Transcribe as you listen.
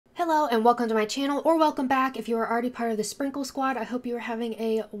Hello and welcome to my channel, or welcome back if you are already part of the Sprinkle Squad. I hope you are having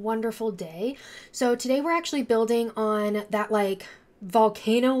a wonderful day. So today we're actually building on that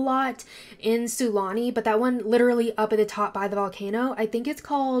volcano lot in Sulani, but that one literally up at the top by the volcano. I think it's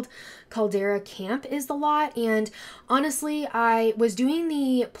called Caldera Camp is the lot, and honestly I was doing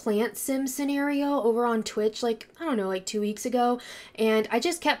the plant sim scenario over on Twitch I don't know, 2 weeks ago, and I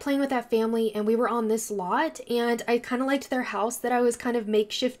just kept playing with that family and we were on this lot and I kind of liked their house that I was kind of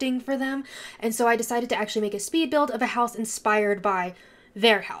makeshifting for them, and so I decided to actually make a speed build of a house inspired by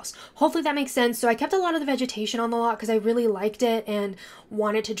their house. Hopefully that makes sense. So I kept a lot of the vegetation on the lot because I really liked it and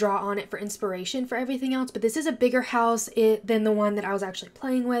wanted to draw on it for inspiration for everything else. But this is a bigger house than the one that I was actually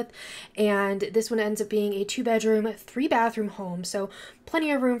playing with. And this one ends up being a 2-bedroom, 3-bathroom home. So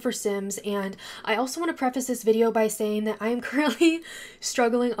plenty of room for Sims. And I also want to preface this video by saying that I am currently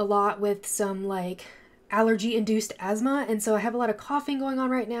struggling a lot with some allergy-induced asthma, and so I have a lot of coughing going on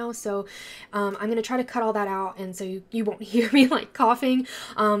right now, so I'm going to try to cut all that out, and so you won't hear me coughing,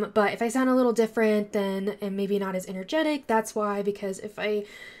 but if I sound a little different and maybe not as energetic, that's why, because if I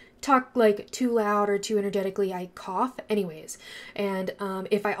talk too loud or too energetically, I cough anyways. And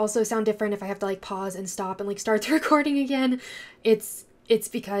if I also sound different, if I have to pause and stop and start the recording again, it's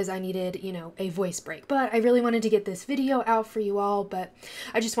because I needed, a voice break. But I really wanted to get this video out for you all, but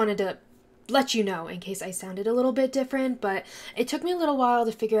I just wanted to let you know in case I sounded a little bit different. But it took me a little while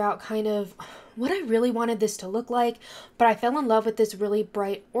to figure out kind of what I really wanted this to look like, but I fell in love with this really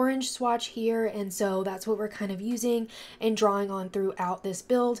bright orange swatch here, and so that's what we're kind of using and drawing on throughout this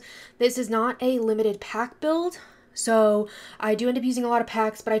build. This is not a limited pack build, so I do end up using a lot of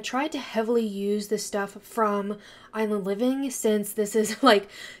packs, but I tried to heavily use the stuff from Island Living since this is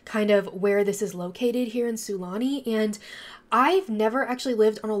kind of where this is located here in Sulani, and I've never actually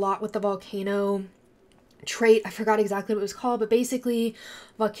lived on a lot with the volcano trait. I forgot exactly what it was called, but basically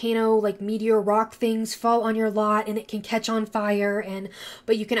volcano meteor rock things fall on your lot and it can catch on fire,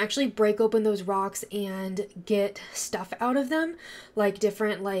 but you can actually break open those rocks and get stuff out of them,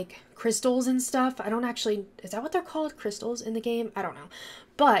 different crystals and stuff. I don't actually, is that what they're called, crystals in the game? I don't know,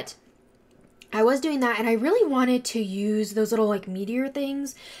 but I was doing that and I really wanted to use those little meteor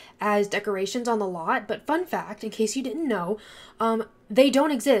things as decorations on the lot. But fun fact, in case you didn't know, they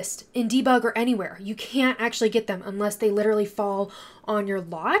don't exist in debug or anywhere. You can't actually get them unless they literally fall on your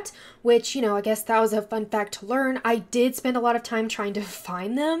lot, which, I guess that was a fun fact to learn. I did spend a lot of time trying to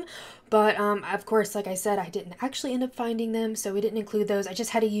find them, but of course, like I said, I didn't actually end up finding them, so we didn't include those. I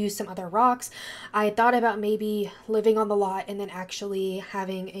just had to use some other rocks. I thought about maybe living on the lot and then actually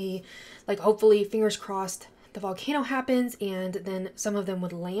having a, hopefully, fingers crossed, the volcano happens and then some of them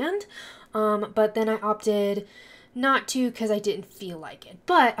would land, but then I opted not to because I didn't feel like it.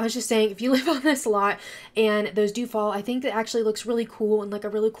 But I was just saying, if you live on this lot and those do fall, I think it actually looks really cool and a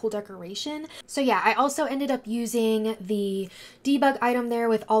really cool decoration. So yeah, I also ended up using the debug item there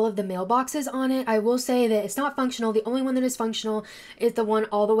with all of the mailboxes on it. I will say that it's not functional. The only one that is functional is the one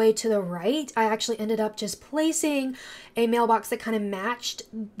all the way to the right. I actually ended up just placing a mailbox that kind of matched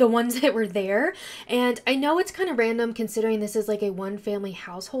the ones that were there. And I know it's kind of random considering this is a 1-family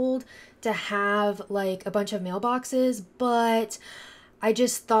household to have a bunch of mailboxes, but I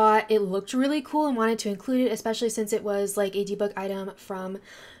just thought it looked really cool and wanted to include it, especially since it was a debug item from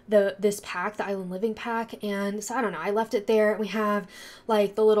this pack, the Island Living pack. And so I don't know, I left it there. We have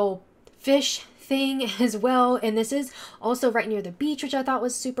the little fish thing as well, and this is also right near the beach, which I thought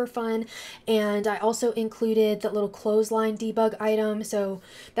was super fun. And I also included that little clothesline debug item, so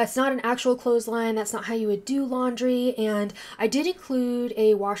that's not an actual clothesline, that's not how you would do laundry. And I did include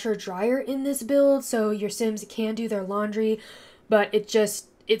a washer dryer in this build, so your Sims can do their laundry, but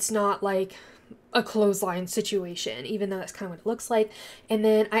it's not a clothesline situation, even though that's kind of what it looks like. And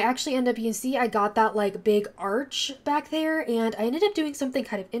then I actually end up, you can see I got that big arch back there, and I ended up doing something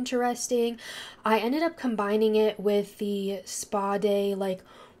kind of interesting. I ended up combining it with the spa day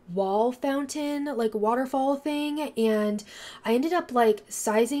wall fountain waterfall thing, and I ended up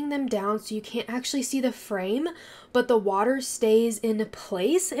sizing them down so you can't actually see the frame, but the water stays in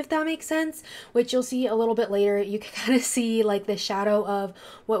place, if that makes sense, which you'll see a little bit later. You can kind of see the shadow of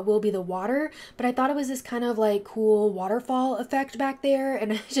what will be the water, but I thought it was this kind of cool waterfall effect back there,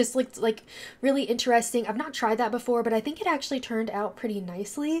 and it just looked really interesting. I've not tried that before, but I think it actually turned out pretty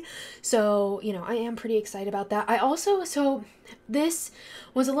nicely, so I am pretty excited about that. I also, so this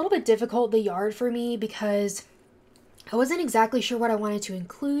was a little bit difficult, the yard, for me, because I wasn't exactly sure what I wanted to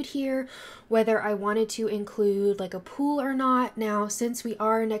include here, whether I wanted to include a pool or not. Now, since we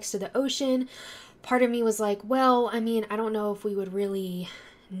are next to the ocean, part of me was well, I mean, I don't know if we would really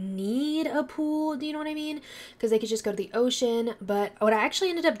need a pool, do you know what I mean? Because they could just go to the ocean. But what I actually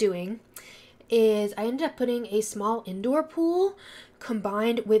ended up doing is I ended up putting a small indoor pool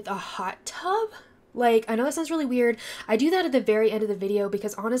combined with a hot tub. Like, I know that sounds really weird. I do that at the very end of the video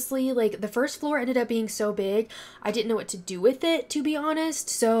because honestly, like, the first floor ended up being so big, I didn't know what to do with it, to be honest.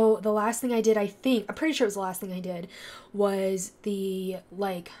 So the last thing I did, I'm pretty sure it was the last thing I did, was the,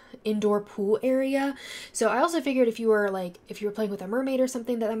 like, indoor pool area. So I also figured if you were playing with a mermaid or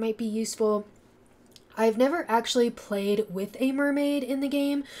something, that might be useful. I've never actually played with a mermaid in the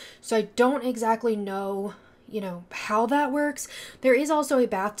game, so I don't exactly know, how that works. There is also a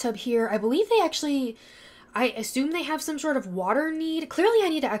bathtub here. I believe I assume they have some sort of water need. Clearly I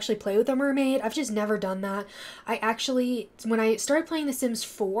need to actually play with a mermaid. I've just never done that. When I started playing The Sims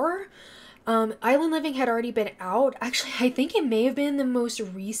 4, Island Living had already been out. Actually, I think it may have been the most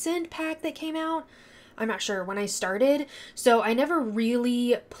recent pack that came out. I'm not sure when I started, so I never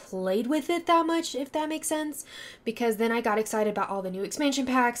really played with it that much, if that makes sense, because then I got excited about all the new expansion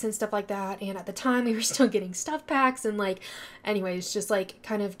packs and stuff like that, and at the time we were still getting stuff packs and anyways, just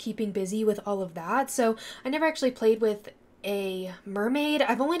kind of keeping busy with all of that. So I never actually played with a mermaid.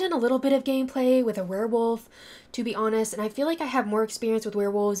 I've only done a little bit of gameplay with a werewolf, to be honest, and I feel like I have more experience with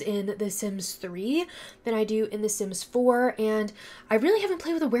werewolves in The Sims 3 than I do in The Sims 4, and I really haven't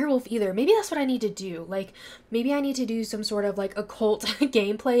played with a werewolf either. Maybe that's what I need to do. Maybe I need to do some sort of occult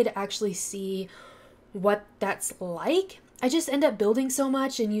gameplay to actually see what that's like. I just end up building so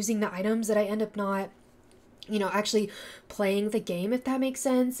much and using the items that I end up not actually playing the game, if that makes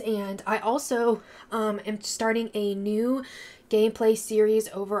sense. And I also am starting a new gameplay series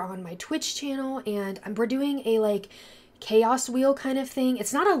over on my Twitch channel, and we're doing a chaos wheel kind of thing.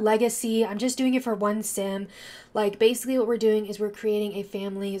 It's not a legacy, I'm just doing it for one sim. Basically what we're doing is we're creating a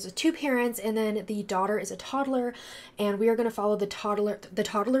family. It's 2 parents, and then the daughter is a toddler, and we are going to follow the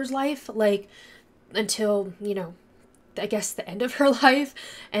toddler's life until I guess the end of her life,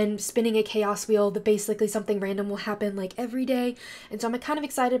 and spinning a chaos wheel that basically something random will happen every day. And so I'm kind of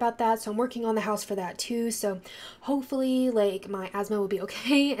excited about that. So I'm working on the house for that too. So hopefully my asthma will be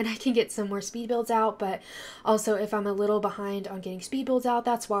okay and I can get some more speed builds out. But also if I'm a little behind on getting speed builds out,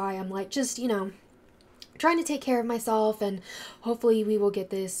 that's why I'm just, trying to take care of myself, and hopefully we will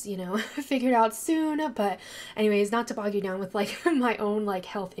get this, figured out soon. But anyways, not to bog you down with my own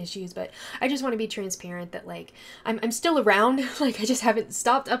health issues, but I just want to be transparent that I'm still around. I just haven't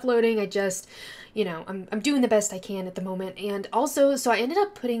stopped uploading. I just, I'm doing the best I can at the moment. And also, so I ended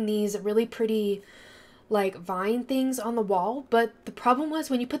up putting these really pretty vine things on the wall, but the problem was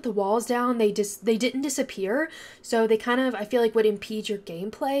when you put the walls down, they didn't disappear, so they kind of, I feel would impede your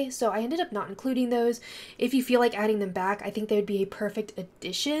gameplay. So I ended up not including those. If you feel like adding them back, I think they would be a perfect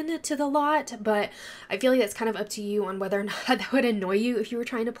addition to the lot, but I feel that's kind of up to you on whether or not that would annoy you if you were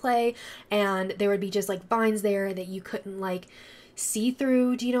trying to play and there would be just vines there that you couldn't see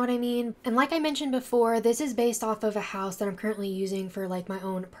through, do you know what I mean? And like I mentioned before, this is based off of a house that I'm currently using for my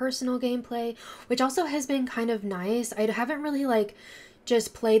own personal gameplay, which also has been kind of nice. I haven't really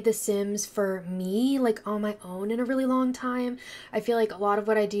just played The Sims for me on my own in a really long time. I feel a lot of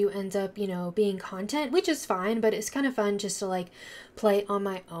what I do ends up being content, which is fine, but it's kind of fun just to play on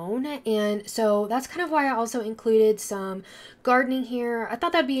my own. And so that's kind of why I also included some gardening here. I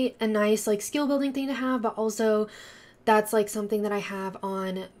thought that'd be a nice skill building thing to have, but also that's something that I have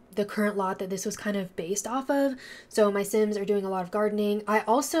on the current lot that this was kind of based off of. So my Sims are doing a lot of gardening. I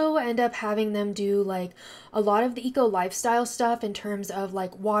also end up having them do a lot of the eco lifestyle stuff in terms of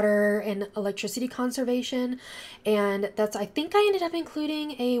water and electricity conservation. And I think I ended up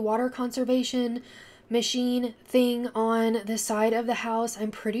including a water conservation machine thing on the side of the house,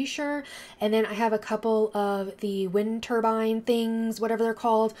 I'm pretty sure. And then I have a couple of the wind turbine things, whatever they're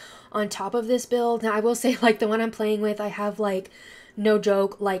called, on top of this build. Now I will say the one I'm playing with, I have no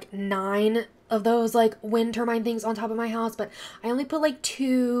joke 9 of those wind turbine things on top of my house, but I only put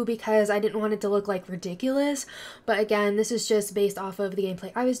 2 because I didn't want it to look ridiculous. But again, this is just based off of the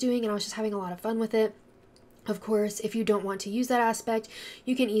gameplay I was doing, and I was just having a lot of fun with it. Of course, if you don't want to use that aspect,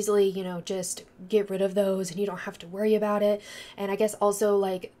 you can easily, just get rid of those and you don't have to worry about it. And I guess also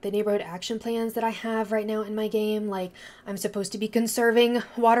the neighborhood action plans that I have right now in my game, I'm supposed to be conserving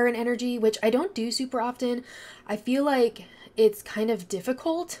water and energy, which I don't do super often. I feel it's kind of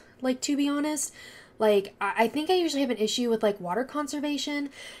difficult, to be honest. I think I usually have an issue with water conservation,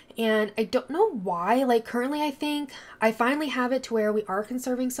 and I don't know why. Currently I think I finally have it to where we are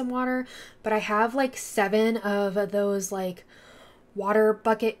conserving some water, but I have 7 of those water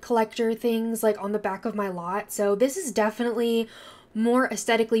bucket collector things on the back of my lot. So this is definitely more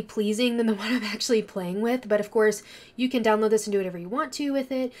aesthetically pleasing than the one I'm actually playing with. But of course, you can download this and do whatever you want to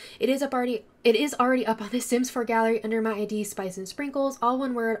with it. It is already up on the Sims 4 gallery under my ID, Spice and Sprinkles, all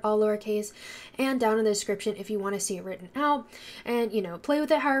one word, all lowercase, and down in the description if you want to see it written out. And, you know, play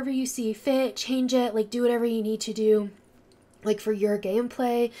with it however you see fit, change it, like do whatever you need to do, like for your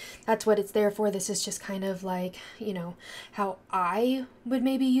gameplay. That's what it's there for. This is just kind of like, you know, how I would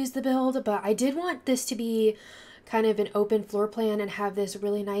maybe use the build, but I did want this to be kind of an open floor plan and have this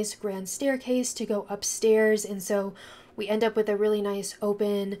really nice grand staircase to go upstairs. And so we end up with a really nice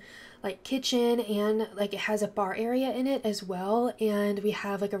open like kitchen, and like it has a bar area in it as well. And we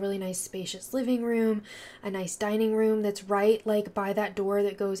have like a really nice spacious living room, a nice dining room that's right like by that door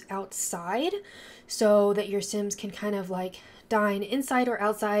that goes outside, so that your Sims can kind of like dine inside or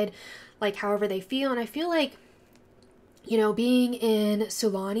outside, like however they feel. And I feel like, you know, being in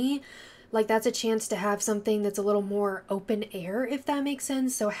Sulani, like that's a chance to have something that's a little more open air, if that makes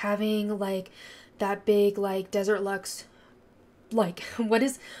sense. So having like that big like Desert Luxe, like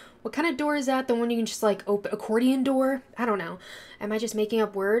what kind of door is that? The one you can just like open, accordion door? I don't know. Am I just making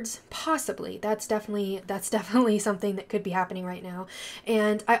up words? Possibly. That's definitely something that could be happening right now.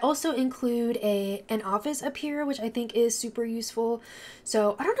 And I also include an office up here, which I think is super useful.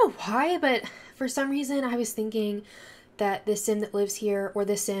 So I don't know why, but for some reason I was thinking that the Sim that lives here, or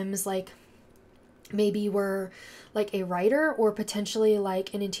the Sims like maybe were like a writer or potentially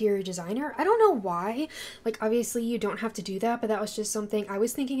like an interior designer. I don't know why. Like obviously you don't have to do that, but that was just something I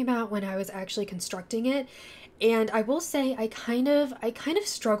was thinking about when I was actually constructing it. And I will say I kind of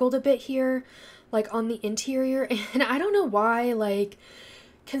struggled a bit here, like on the interior, and I don't know why, like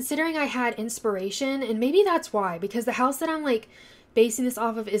considering I had inspiration, and maybe that's why, because the house that I'm like basing this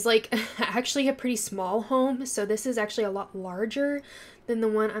off of is like actually a pretty small home. So this is actually a lot larger than the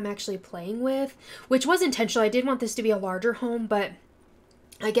one I'm actually playing with, which was intentional. I did want this to be a larger home, but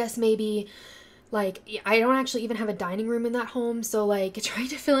I guess maybe like I don't actually even have a dining room in that home. So like trying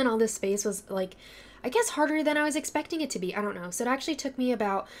to fill in all this space was like, I guess, harder than I was expecting it to be. I don't know. So it actually took me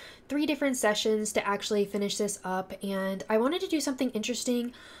about 3 different sessions to actually finish this up. And I wanted to do something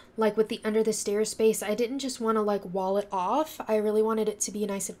interesting, like with the under the stairs space. I didn't just want to like wall it off. I really wanted it to be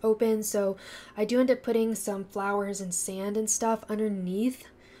nice and open. So I do end up putting some flowers and sand and stuff underneath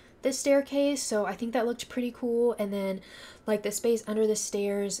the staircase. So I think that looked pretty cool. And then like the space under the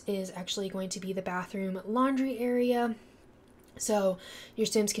stairs is actually going to be the bathroom laundry area. So your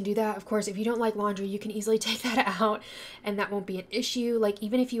Sims can do that. Of course, if you don't like laundry, you can easily take that out and that won't be an issue. Like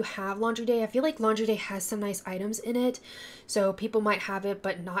even if you have laundry day, I feel like laundry day has some nice items in it. So people might have it,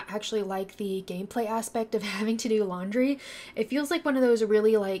 but not actually like the gameplay aspect of having to do laundry. It feels like one of those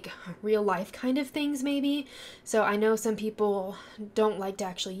really like real life kind of things maybe. So I know some people don't like to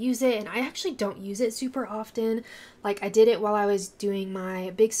actually use it, and I actually don't use it super often. Like I did it while I was doing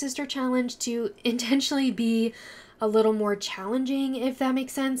my Big Sister challenge to intentionally be a little more challenging, if that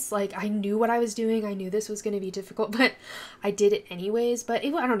makes sense. Like I knew what I was doing. I knew this was going to be difficult, but I did it anyways. But I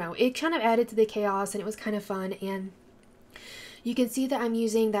don't know, it kind of added to the chaos and it was kind of fun. And you can see that I'm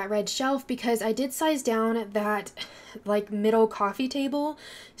using that red shelf because I did size down that like middle coffee table.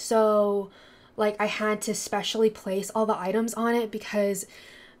 So like I had to specially place all the items on it because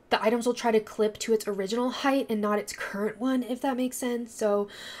the items will try to clip to its original height and not its current one, if that makes sense. So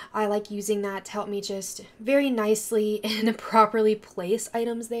I like using that to help me just very nicely and properly place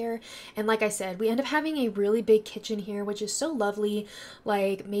items there. And like I said, we end up having a really big kitchen here, which is so lovely.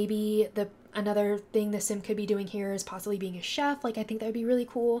 Like maybe another thing the Sim could be doing here is possibly being a chef. Like I think that would be really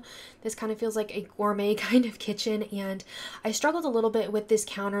cool. This kind of feels like a gourmet kind of kitchen. And I struggled a little bit with this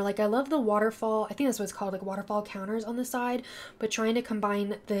counter. Like I love the waterfall, I think that's what it's called, like waterfall counters on the side, but trying to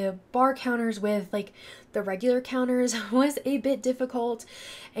combine the bar counters with like the regular counters was a bit difficult.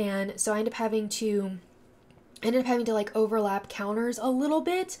 And so I ended up having to like overlap counters a little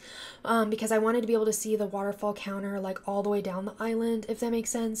bit because I wanted to be able to see the waterfall counter like all the way down the island, if that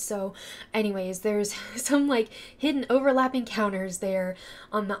makes sense. So anyways, there's some like hidden overlapping counters there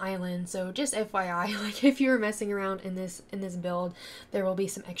on the island. So just FYI, like if you were messing around in this build, there will be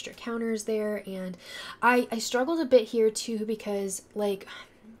some extra counters there. And I struggled a bit here too because like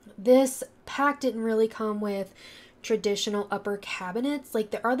this pack didn't really come with traditional upper cabinets. Like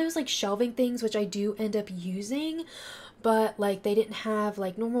there are those like shelving things which I do end up using, but like they didn't have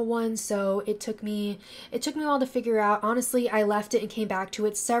like normal ones. So it took me a while to figure out. Honestly, I left it and came back to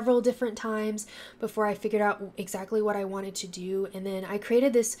it several different times before I figured out exactly what I wanted to do. And then I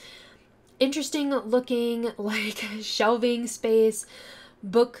created this interesting looking like shelving space,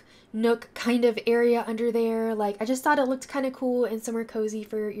 book nook kind of area under there. Like, I just thought it looked kind of cool and somewhere cozy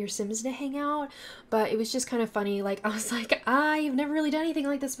for your Sims to hang out. But it was just kind of funny. Like, I was like, I've never really done anything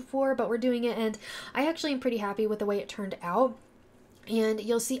like this before, but we're doing it, and I actually am pretty happy with the way it turned out. And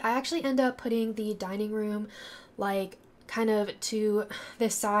you'll see I actually end up putting the dining room like kind of to the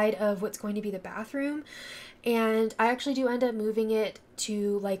side of what's going to be the bathroom, and I actually do end up moving it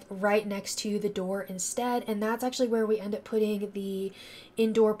to like right next to the door instead, and that's actually where we end up putting the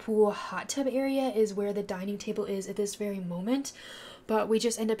indoor pool hot tub area, is where the dining table is at this very moment. But we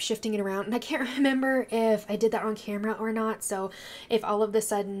just end up shifting it around, and I can't remember if I did that on camera or not, so if all of a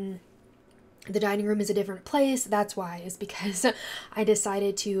sudden the dining room is a different place, that's why, is because I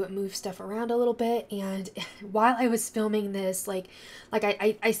decided to move stuff around a little bit. And while I was filming this, like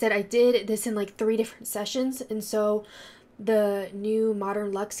I said, I did this in like 3 different sessions, and so the new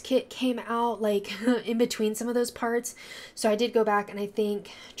Modern Luxe kit came out like in between some of those parts, so I did go back and I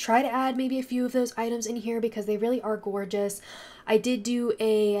think try to add maybe a few of those items in here because they really are gorgeous. I did do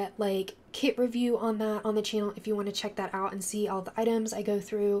a like kit review on that on the channel if you want to check that out and see all the items. I go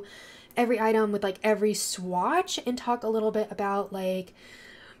through every item with like every swatch and talk a little bit about like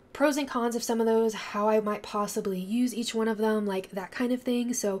pros and cons of some of those, how I might possibly use each one of them, like that kind of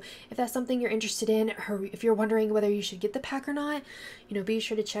thing. So if that's something you're interested in, or if you're wondering whether you should get the pack or not, you know, be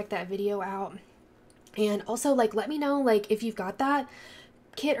sure to check that video out. And also, like, let me know like if you've got that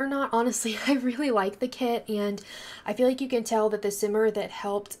kit or not. Honestly, I really like the kit, and I feel like you can tell that the simmer that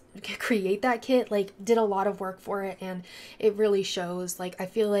helped create that kit like did a lot of work for it, and it really shows. Like, I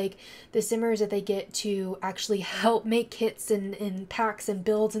feel like the simmers that they get to actually help make kits and packs and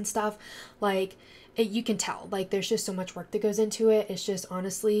builds and stuff, like you can tell like there's just so much work that goes into it. It's just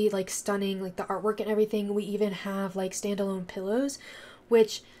honestly like stunning, like the artwork and everything. We even have like standalone pillows,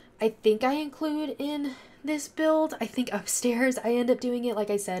 which I think I include in this build. I think upstairs I end up doing it,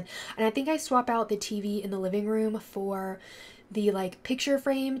 like I said, and I think I swap out the TV in the living room for the like picture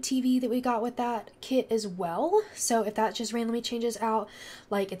frame TV that we got with that kit as well. So if that just randomly changes out,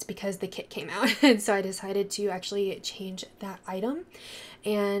 like it's because the kit came out and so I decided to actually change that item.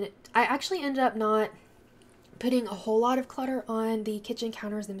 And I actually ended up not putting a whole lot of clutter on the kitchen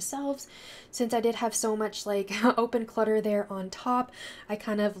counters themselves, since I did have so much like open clutter there on top. I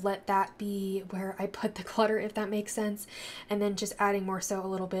kind of let that be where I put the clutter, if that makes sense, and then just adding more so a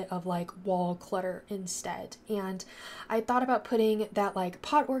little bit of like wall clutter instead. And I thought about putting that like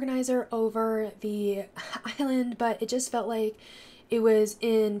pot organizer over the island, but it just felt like it was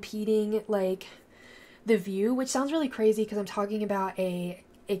impeding like the view, which sounds really crazy because I'm talking about a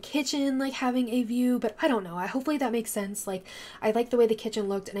kitchen like having a view, but I don't know. Hopefully that makes sense. Like, I like the way the kitchen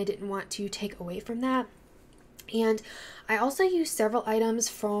looked and I didn't want to take away from that. And I also used several items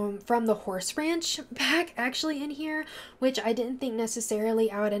from the horse ranch pack actually in here, which I didn't think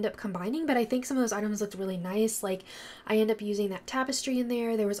necessarily I would end up combining, but I think some of those items looked really nice. Like, I ended up using that tapestry in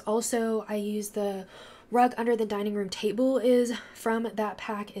there. There was also, I used the rug under the dining room table is from that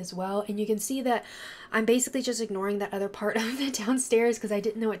pack as well, and you can see that I'm basically just ignoring that other part of the downstairs because I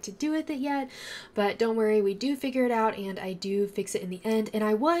didn't know what to do with it yet. But don't worry, we do figure it out and I do fix it in the end. And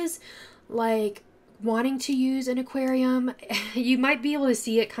I was like wanting to use an aquarium. You might be able to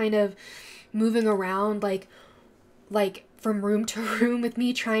see it kind of moving around like from room to room with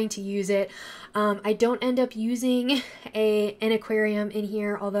me trying to use it. I don't end up using an aquarium in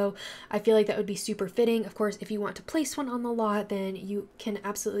here, although I feel like that would be super fitting. Of course, if you want to place one on the lot, then you can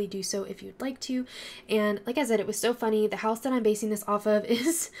absolutely do so if you'd like to. And like I said, it was so funny. The house that I'm basing this off of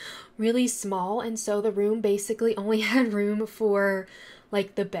is really small, and so the room basically only had room for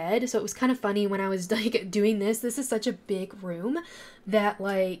like the bed. So it was kind of funny when I was like doing this. This is such a big room that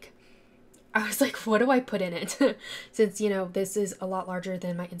like I was like, what do I put in it? Since, you know, this is a lot larger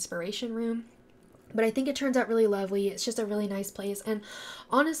than my inspiration room. But I think it turns out really lovely. It's just a really nice place. And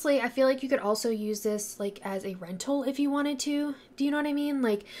honestly, I feel like you could also use this like as a rental if you wanted to. Do you know what I mean?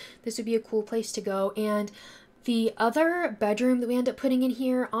 Like, this would be a cool place to go. And the other bedroom that we end up putting in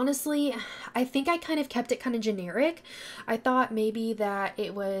here, honestly, I think I kind of kept it kind of generic. I thought maybe that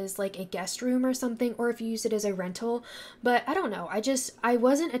it was like a guest room or something, or if you use it as a rental, but I don't know. I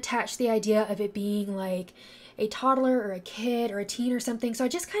wasn't attached to the idea of it being like a toddler or a kid or a teen or something, so I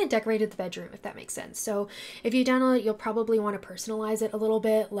just kind of decorated the bedroom, if that makes sense. So if you download it, you'll probably want to personalize it a little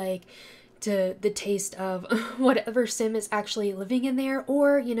bit, like to the taste of whatever sim is actually living in there,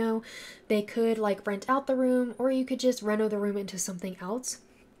 or, you know, they could like rent out the room, or you could just reno the room into something else.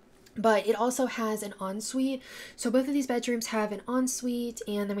 but it also has an ensuite. So both of these bedrooms have an ensuite,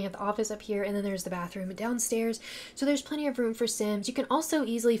 and then we have the office up here, and then there's the bathroom downstairs. So there's plenty of room for Sims. You can also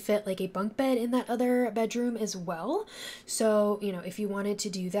easily fit like a bunk bed in that other bedroom as well. So, you know, if you wanted to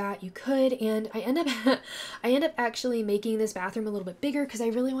do that, you could. And I end up actually making this bathroom a little bit bigger because I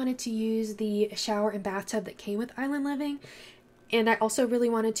really wanted to use the shower and bathtub that came with Island Living. And I also really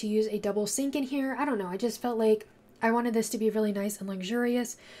wanted to use a double sink in here. I don't know, I just felt like I wanted this to be really nice and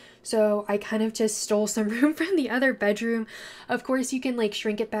luxurious. So I kind of just stole some room from the other bedroom. Of course, you can like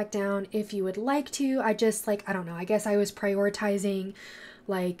shrink it back down if you would like to. I just like, I don't know, I guess I was prioritizing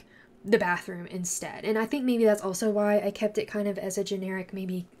like the bathroom instead. And I think maybe that's also why I kept it kind of as a generic,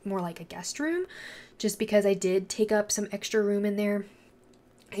 maybe more like a guest room, just because I did take up some extra room in there.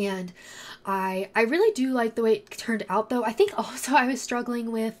 And I really do like the way it turned out, though. I think also I was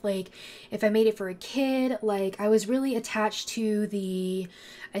struggling with like if I made it for a kid. Like I was really attached to the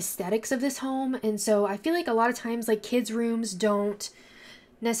aesthetics of this home, and so I feel like a lot of times like kids' rooms don't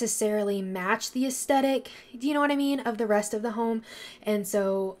necessarily match the aesthetic, do you know what I mean, of the rest of the home. And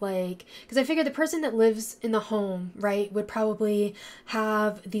so like, because I figured the person that lives in the home, right, would probably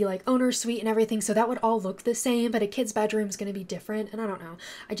have the like owner suite and everything, so that would all look the same, but a kid's bedroom is going to be different. And I don't know,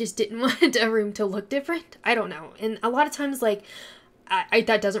 I just didn't want a room to look different. I don't know. And a lot of times like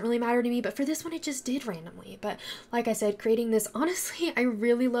that doesn't really matter to me, but for this one it just did randomly. But like I said, creating this, honestly, I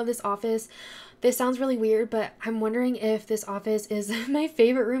really love this office. This sounds really weird, but I'm wondering if this office is my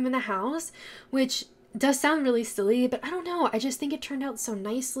favorite room in the house, which does sound really silly, but I don't know. I just think it turned out so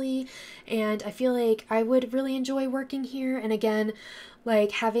nicely, and I feel like I would really enjoy working here. And again,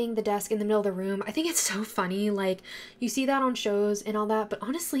 like having the desk in the middle of the room, I think it's so funny. Like you see that on shows and all that, but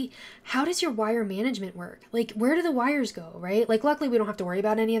honestly, how does your wire management work? Like where do the wires go, right? Like luckily we don't have to worry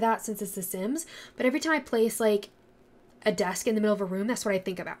about any of that since it's The Sims, but every time I place like a desk in the middle of a room, that's what I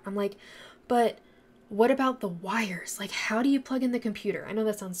think about. I'm like, but what about the wires? Like, how do you plug in the computer? I know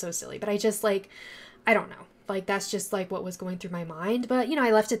that sounds so silly, but I just like, I don't know. Like, that's just like what was going through my mind. But, you know,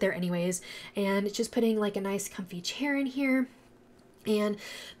 I left it there anyways. And just putting like a nice comfy chair in here. And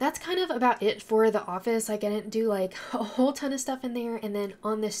that's kind of about it for the office. Like I didn't do like a whole ton of stuff in there. And then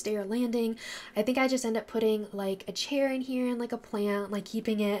on this stair landing, I think I just end up putting like a chair in here and like a plant, like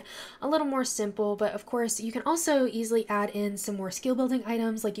keeping it a little more simple. But of course you can also easily add in some more skill building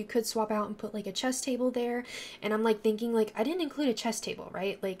items. Like you could swap out and put like a chess table there. And I'm like thinking like I didn't include a chess table,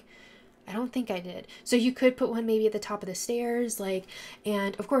 right? Like I don't think I did. So you could put one maybe at the top of the stairs, like,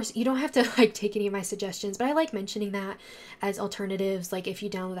 and of course you don't have to like take any of my suggestions, but I like mentioning that as alternatives. Like if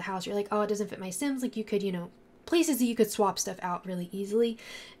you download the house, you're like, oh, it doesn't fit my Sims. Like you could, you know, places that you could swap stuff out really easily,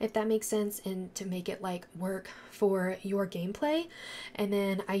 if that makes sense, and to make it like work for your gameplay. And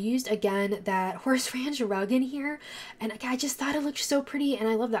then I used again that horse ranch rug in here, and I just thought it looked so pretty, and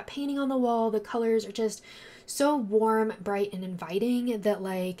I love that painting on the wall. The colors are just so warm, bright, and inviting that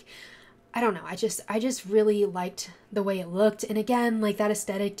like, I don't know, I just really liked the way it looked. And again, like that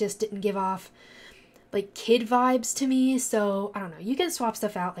aesthetic just didn't give off like kid vibes to me. So I don't know, you can swap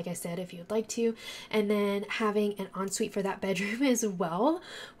stuff out, like I said, if you'd like to. And then having an ensuite for that bedroom as well,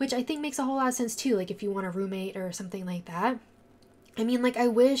 which I think makes a whole lot of sense too, like if you want a roommate or something like that. I mean, like I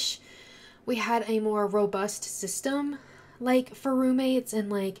wish we had a more robust system like for roommates and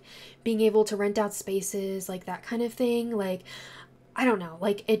like being able to rent out spaces, like that kind of thing. Like I don't know,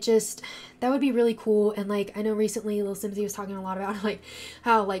 like it just, that would be really cool. And like I know recently Lil Simsy was talking a lot about like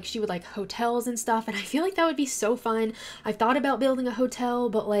how like she would like hotels and stuff, and I feel like that would be so fun. I've thought about building a hotel,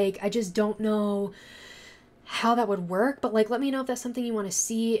 but like I just don't know how that would work. But like let me know if that's something you want to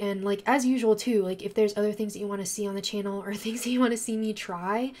see. And like as usual too, like if there's other things that you want to see on the channel or things that you want to see me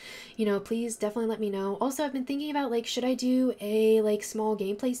try, you know, please definitely let me know. Also, I've been thinking about like, should I do a like small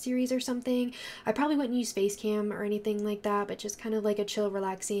gameplay series or something? I probably wouldn't use face cam or anything like that, but just kind of like a chill,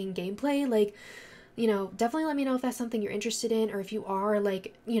 relaxing gameplay. Like, you know, definitely let me know if that's something you're interested in, or if you are,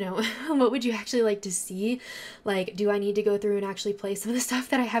 like, you know, what would you actually like to see? Like, do I need to go through and actually play some of the stuff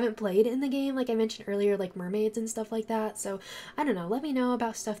that I haven't played in the game, like I mentioned earlier, like mermaids and stuff like that? So I don't know, let me know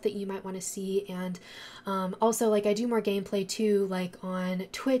about stuff that you might want to see. And also, like, I do more gameplay too, like on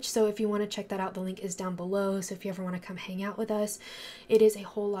Twitch, so if you want to check that out, the link is down below. So if you ever want to come hang out with us, it is a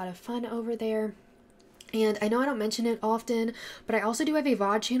whole lot of fun over there. And I know I don't mention it often, but I also do have a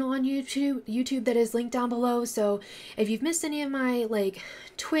VOD channel on YouTube that is linked down below. So if you've missed any of my like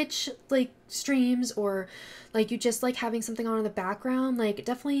Twitch like streams, or like you just like having something on in the background, like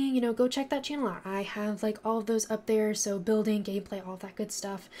definitely, you know, go check that channel out. I have like all of those up there, so building, gameplay, all that good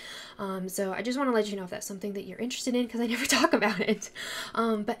stuff. So I just want to let you know if that's something that you're interested in, because I never talk about it.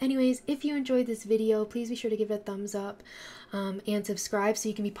 But anyways, if you enjoyed this video, please be sure to give it a thumbs up and subscribe so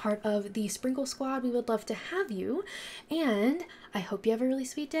you can be part of the Sprinkle Squad. We would love to have you, and I hope you have a really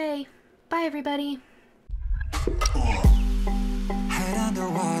sweet day. Bye everybody. Head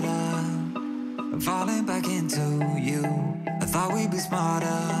underwater, I'm falling back into you. I thought we'd be smarter,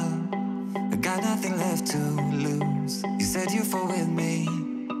 I got nothing left to lose. You said you fall with me,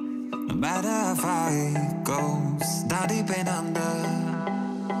 no matter how far it goes. Down deep and under,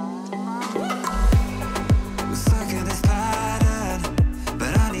 we're stuck in this pattern,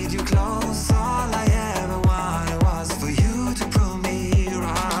 but I need you close. All I ever wanted was for you to prove me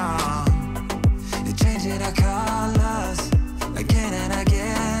wrong. You're changing our colors again and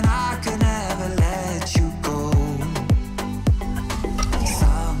again. I could never let you go.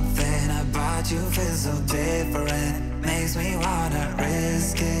 Something about you feels so different, makes me wanna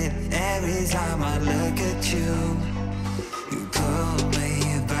risk it. Every time I look at you, you pull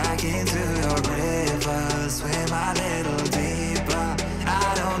me back into your river. Swim a little deeper,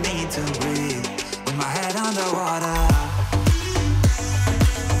 I don't need to breathe with my head underwater.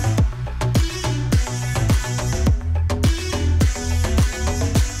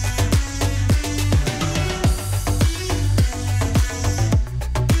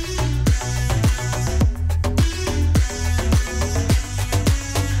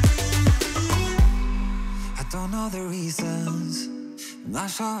 Don't know the reasons, I'm not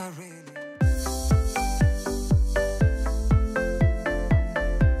sure I really